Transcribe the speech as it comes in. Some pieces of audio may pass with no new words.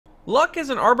Luck is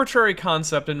an arbitrary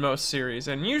concept in most series,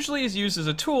 and usually is used as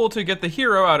a tool to get the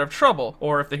hero out of trouble,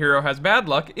 or if the hero has bad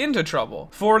luck, into trouble.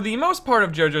 For the most part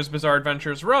of JoJo's Bizarre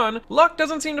Adventures run, luck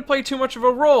doesn't seem to play too much of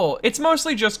a role. It's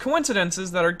mostly just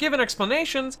coincidences that are given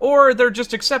explanations, or they're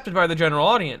just accepted by the general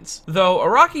audience. Though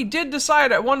Araki did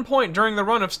decide at one point during the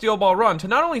run of Steel Ball Run to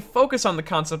not only focus on the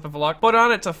concept of luck, but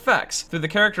on its effects, through the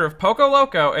character of Poco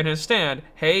Loco and his stand,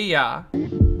 Hey Ya.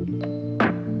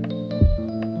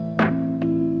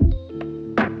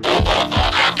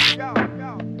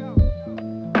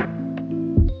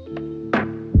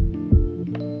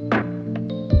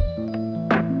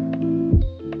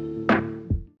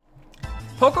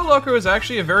 Poco Loco is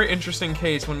actually a very interesting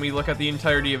case when we look at the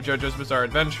entirety of JoJo's Bizarre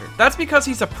Adventure. That's because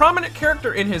he's a prominent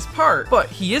character in his part, but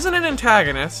he isn't an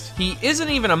antagonist, he isn't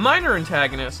even a minor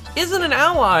antagonist, isn't an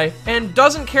ally, and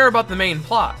doesn't care about the main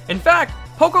plot. In fact,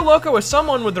 Poco Loco is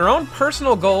someone with their own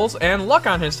personal goals and luck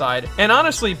on his side, and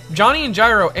honestly, Johnny and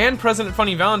Gyro and President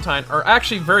Funny Valentine are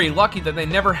actually very lucky that they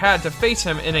never had to face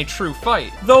him in a true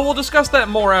fight, though we'll discuss that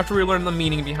more after we learn the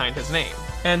meaning behind his name.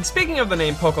 And speaking of the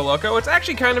name Poco Loco, it's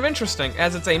actually kind of interesting,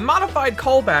 as it's a modified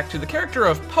callback to the character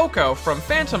of Poco from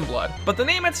Phantom Blood, but the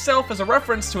name itself is a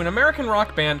reference to an American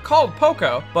rock band called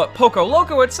Poco, but Poco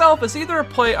Loco itself is either a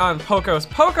play on Poco's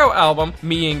Poco album,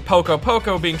 meaning Poco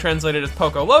Poco being translated as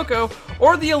Poco Loco,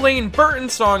 or the Elaine Burton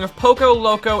song of Poco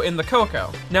Loco in the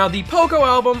Coco. Now, the Poco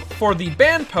album for the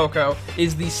band Poco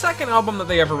is the second album that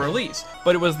they ever released,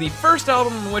 but it was the first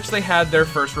album in which they had their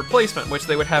first replacement, which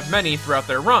they would have many throughout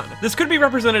their run. This could be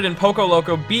represented in Poco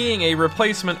Loco being a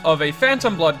replacement of a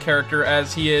Phantom Blood character,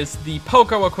 as he is the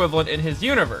Poco equivalent in his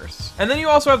universe. And then you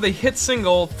also have the hit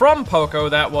single from Poco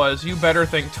that was You Better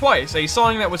Think Twice, a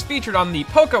song that was featured on the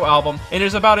Poco album and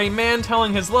is about a man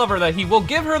telling his lover that he will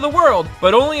give her the world,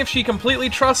 but only if she completely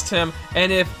trusts him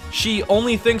and if she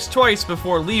only thinks twice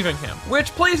before leaving him.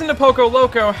 Which plays into Poco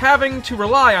Loco having to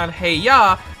rely on Hey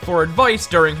Ya for advice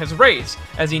during his race,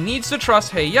 as he needs to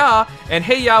trust Hey Ya, and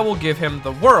Hey Ya will give him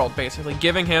the world, basically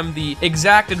giving him the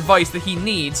exact advice that he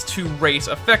needs to race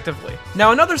effectively.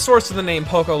 Now, another source of the name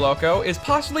Poco Loco is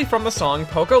possibly from the song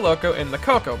Poco Loco in the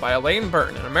Coco by Elaine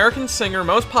Burton, an American singer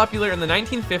most popular in the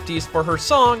 1950s for her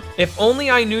song, If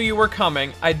Only I Knew You Were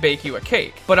Coming, I'd Bake You a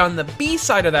Cake. But on the B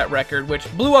side of that record,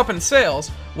 which blew up in sales,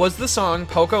 was the song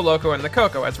Poco Loco in the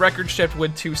Coco, as records shipped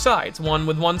with two sides, one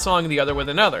with one song, the other with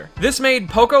another. This made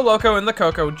Poco Loco in the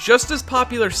Coco just as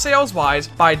popular sales-wise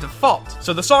by default,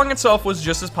 so the song itself was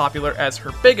just as popular as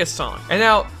her biggest song. And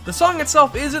now, the song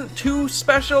itself isn't too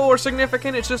special or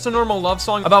significant, it's just a normal love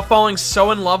song about falling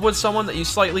so in love with someone that you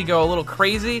slightly go a little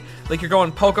crazy, like you're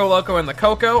going Poco Loco in the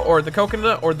Coco, or the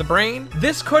coconut, or the brain.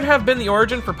 This could have been the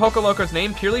origin for Poco Loco's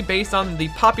name purely based on the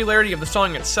popularity of the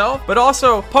song itself, but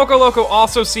also, Poco Loco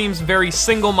also seems very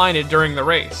single-minded during the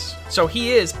race. So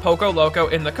he is Poco Loco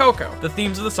in the Coco. The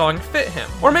themes of the song fit him.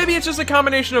 Or maybe it's just a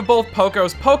combination of both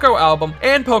Poco's Poco album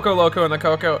and Poco Loco in the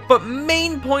Coco, but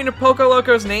main point of Poco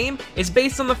Loco's name is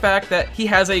based on the fact that he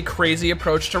has a crazy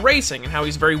approach to racing and how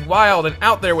he's very wild and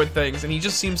out there with things and he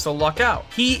just seems to luck out.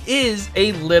 He is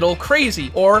a little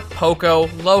crazy, or Poco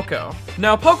Loco.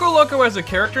 Now, Poco Loco as a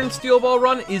character in Steel Ball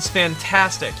Run is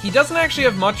fantastic. He doesn't actually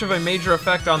have much of a major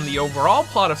effect on the overall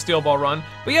plot of Steel Ball Run,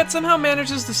 but yet somehow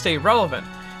manages to stay relevant.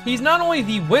 He's not only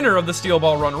the winner of the Steel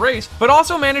Ball Run race, but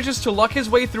also manages to luck his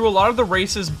way through a lot of the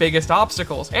race's biggest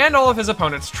obstacles, and all of his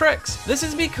opponent's tricks. This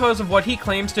is because of what he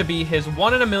claims to be his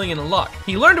 1 in a million luck.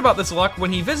 He learned about this luck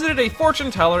when he visited a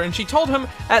fortune teller and she told him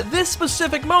at this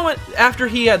specific moment, after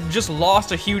he had just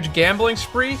lost a huge gambling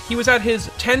spree, he was at his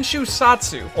Tenshu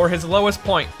Satsu, or his lowest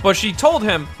point. But she told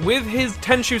him, with his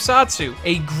Tenshu Satsu,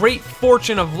 a great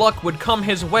fortune of luck would come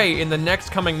his way in the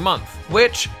next coming month,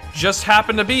 which just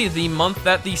happened to be the month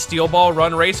that the Steel Ball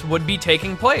Run race would be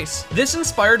taking place. This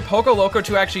inspired Poco Loco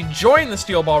to actually join the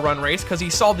Steel Ball Run race because he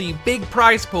saw the big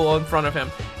prize pool in front of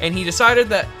him, and he decided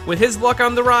that with his luck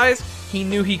on the rise, he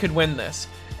knew he could win this.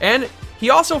 And he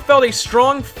also felt a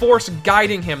strong force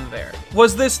guiding him there.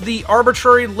 Was this the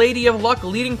arbitrary Lady of Luck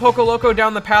leading Poco Loco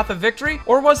down the path of victory,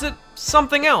 or was it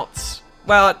something else?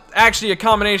 Well, actually a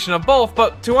combination of both,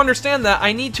 but to understand that,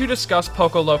 I need to discuss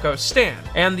Poco Loco's stand,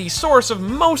 and the source of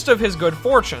most of his good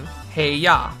fortune, Hey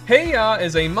Ya. Hey Ya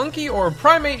is a monkey or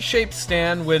primate-shaped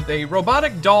stand with a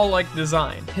robotic doll-like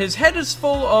design. His head is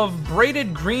full of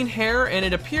braided green hair, and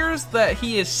it appears that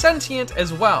he is sentient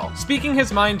as well, speaking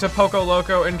his mind to Poco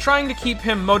Loco and trying to keep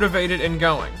him motivated and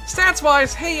going.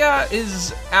 Stats-wise, Hey Ya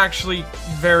is actually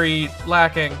very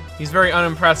lacking. He's very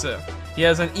unimpressive. He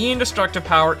has an E in destructive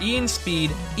power, E in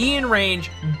speed, E in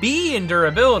range, B in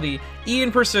durability, E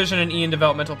in precision, and E in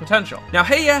developmental potential. Now,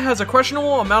 Heiya has a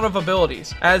questionable amount of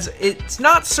abilities, as it's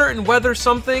not certain whether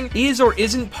something is or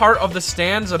isn't part of the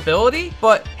stand's ability,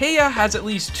 but Heiya has at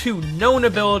least 2 known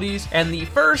abilities, and the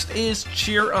first is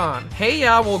Cheer On.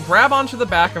 Heiya will grab onto the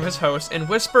back of his host and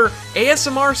whisper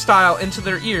ASMR style into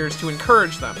their ears to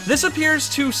encourage them. This appears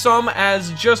to some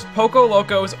as just Poco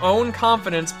Loco's own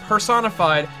confidence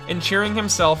personified in cheering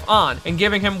himself on and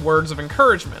giving him words of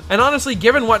encouragement. And honestly,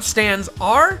 given what stands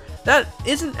are, that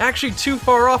isn't actually too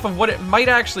far off of what it might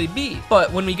actually be.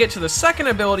 But when we get to the second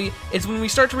ability, is when we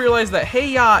start to realize that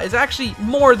Heiya is actually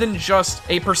more than just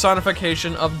a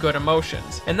personification of good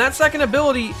emotions. And that second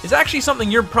ability is actually something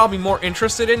you're probably more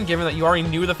interested in, given that you already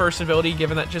knew the first ability,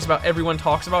 given that just about everyone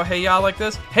talks about Heiya like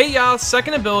this. Heiya's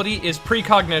second ability is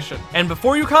precognition. And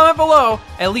before you comment below,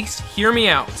 at least hear me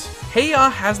out.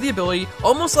 Heiya has the ability,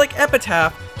 almost like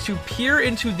Epitaph, to peer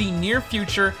into the near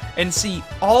future and see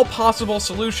all possible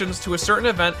solutions to a certain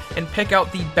event and pick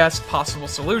out the best possible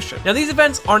solution. Now, these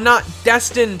events are not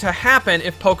destined to happen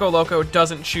if Poco Loco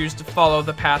doesn't choose to follow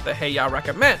the path that Heiya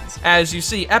recommends. As you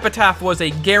see, Epitaph was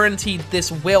a guaranteed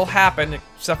this will happen,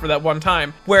 except for that one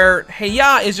time, where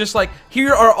Heiya is just like,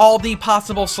 here are all the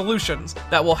possible solutions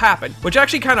that will happen, which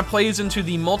actually kind of plays into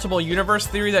the multiple universe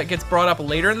theory that gets brought up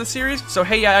later in the series, so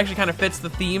Heiya actually kind of fits the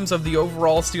themes of the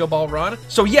overall Steel Ball run.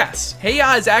 So yes,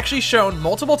 Heiya is actually shown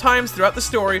multiple times throughout the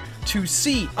story to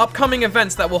see upcoming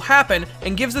events that will happen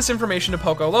and gives this information to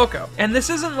Poco Loco. And this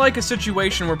isn't like a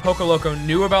situation where Poco Loco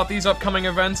knew about these upcoming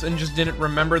events and just didn't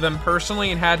remember them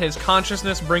personally and had his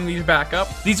consciousness bring these back up.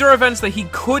 These are events that he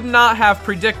could not have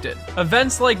predicted.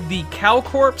 Events like the Cow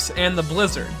Corpse and the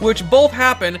Blizzard, which both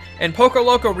happen and Poco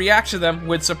Loco reacts to them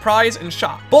with surprise and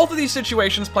shock. Both of these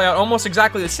situations play out almost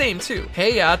exactly the same too.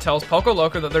 Heiya tells Poco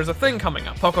Loco that there's a thing coming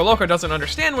up. Poco Loco doesn't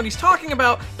understand what he's talking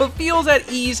about, but feels at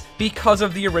ease because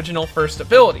of the original first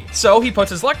ability. So he puts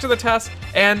his luck to the test,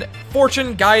 and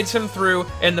fortune guides him through,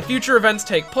 and the future events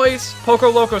take place. Poco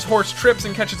Loco's horse trips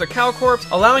and catches a cow corpse,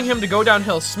 allowing him to go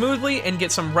downhill smoothly and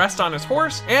get some rest on his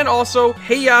horse. And also,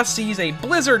 Heiya sees a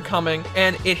blizzard coming,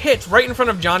 and it hits right in front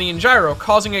of Johnny and Gyro,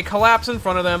 causing a collapse in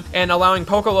front of them and allowing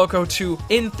Poco Loco to,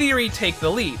 in theory, take the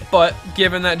lead. But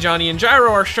given that Johnny and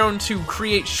Gyro are shown to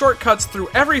create shortcuts through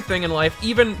everything in life,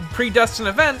 even predestined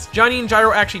events, Johnny and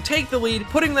Gyro actually take the lead,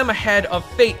 putting them ahead of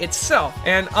fate itself.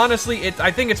 And honestly,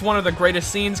 I think it's one of the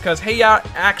greatest scenes because Heiya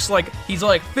acts like he's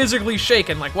like physically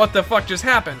shaken, like what the fuck just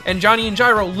happened? And Johnny and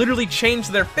Gyro literally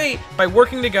changed their fate by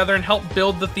working together and help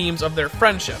build the themes of their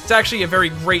friendship. It's actually a very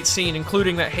great scene,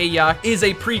 including that Heiya is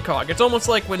a precog. It's almost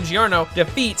like when Giorno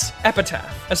defeats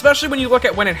Epitaph, especially when you look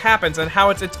at when it happens and how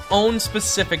it's its own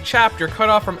specific chapter cut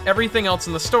off from everything else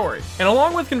in the story. And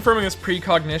along with confirming this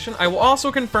precognition, I will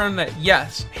also confirm that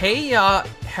yes, Heiya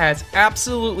has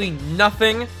absolutely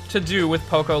nothing to do with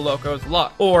Poco Loco's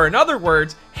luck. Or in other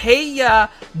words, Heiya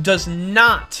does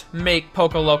not make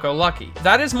Poco Loco lucky.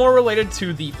 That is more related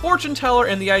to the fortune teller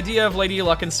and the idea of Lady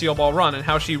Luck in Steel Ball Run and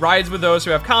how she rides with those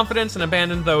who have confidence and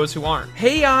abandon those who aren't.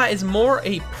 Heiya is more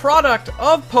a product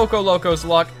of Poco Loco's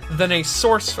luck than a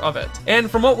source of it. And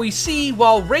from what we see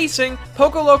while racing,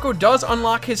 Poco Loco does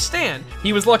unlock his stand.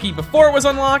 He was lucky before it was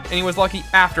unlocked, and he was lucky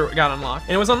after it got unlocked.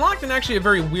 And it was unlocked in actually a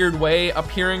very weird way,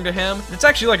 appearing to him. It's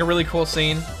actually like a really cool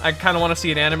scene. I kind of want to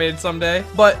see it animated someday.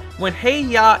 But when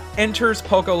Heiya enters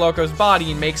Poco Loco's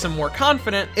body and makes him more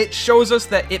confident, it shows us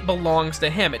that it belongs to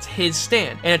him. It's his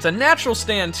stand. And it's a natural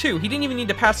stand too. He didn't even need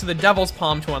to pass through the Devil's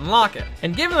Palm to unlock it.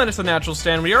 And given that it's a natural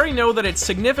stand, we already know that it's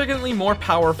significantly more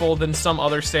powerful than some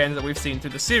other stands that we've seen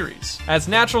through the series, as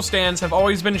natural stands have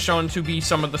always been shown to be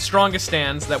some of the strongest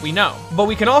stands that we know. But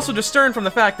we can also discern from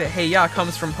the fact that Heiya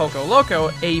comes from Poco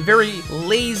Loco, a very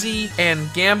lazy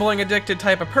and gambling addicted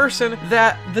type of person,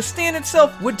 that the stand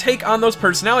itself would take on those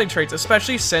personality traits,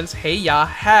 especially since Heiya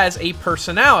has a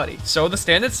personality. So the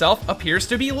stand itself appears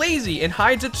to be lazy and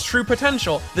hides its true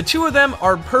potential. The two of them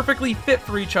are perfectly fit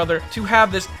for each other to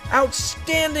have this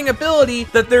outstanding ability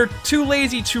that they're too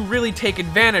lazy to really take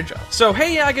advantage of. So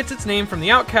Heiya gets its name from the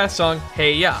Outkast song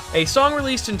Heiya, a song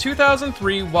released in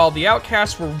 2003 while the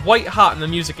Outcasts were white hot in the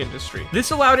music industry.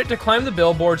 This allowed it to climb the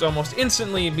billboards almost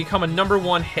instantly and become a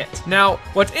 #1 hit. Now,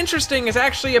 what's interesting is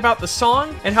actually about the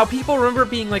song and how people remember it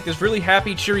being like this really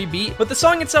happy, cheery beat, but the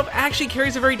song itself actually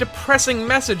carries a very depressing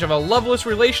message of a loveless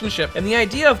relationship, and the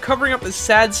idea of covering up this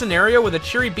sad scenario with a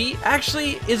cheery beat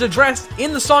actually is addressed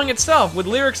in the song itself with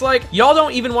lyrics like, "Y'all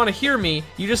don't even want to hear me,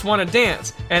 you just want to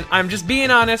dance, and I'm just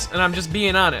being honest, and I'm just being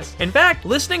being honest. In fact,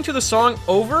 listening to the song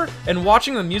over and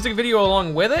watching the music video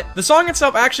along with it, the song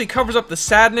itself actually covers up the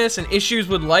sadness and issues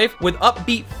with life with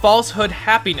upbeat falsehood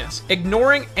happiness,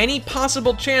 ignoring any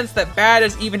possible chance that bad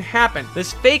has even happened.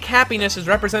 This fake happiness is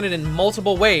represented in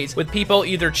multiple ways, with people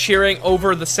either cheering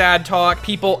over the sad talk,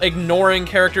 people ignoring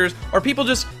characters, or people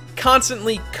just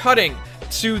constantly cutting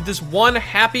to this one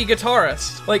happy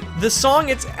guitarist. Like, the song,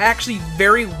 it's actually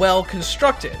very well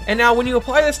constructed. And now when you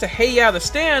apply this to Hey Ya the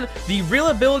Stand, the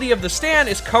real-ability of the stand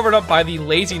is covered up by the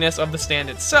laziness of the stand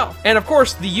itself. And of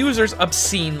course, the user's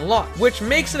obscene luck, which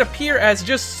makes it appear as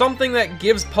just something that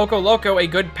gives Poco Loco a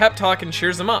good pep talk and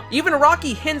cheers him up. Even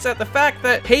Rocky hints at the fact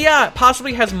that Hey Ya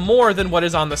possibly has more than what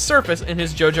is on the surface in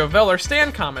his Jojo Veller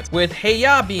stand comments, with Hey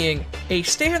Ya being a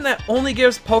stand that only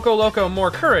gives Poco Loco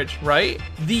more courage, right?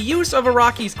 The use of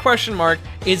Rocky's question mark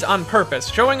is on purpose,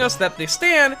 showing us that the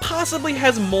stand possibly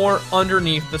has more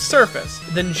underneath the surface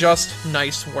than just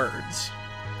nice words.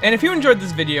 And if you enjoyed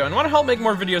this video and want to help make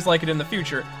more videos like it in the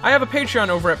future, I have a Patreon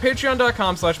over at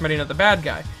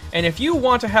patreon.com/MediaNutTheBadGuy. And if you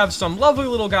want to have some lovely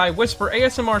little guy whisper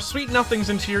ASMR sweet nothings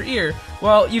into your ear,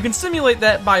 well, you can simulate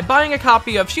that by buying a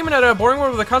copy of Shimonetta, Boring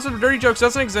World where the concept of dirty jokes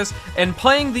doesn't exist, and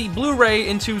playing the Blu-ray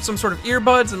into some sort of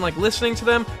earbuds and like listening to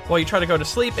them while you try to go to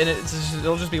sleep, and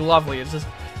it'll just be lovely. It's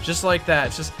just like that.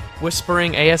 It's just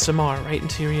whispering ASMR right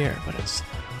into your ear, but it's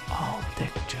all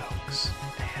dick jokes.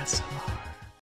 ASMR.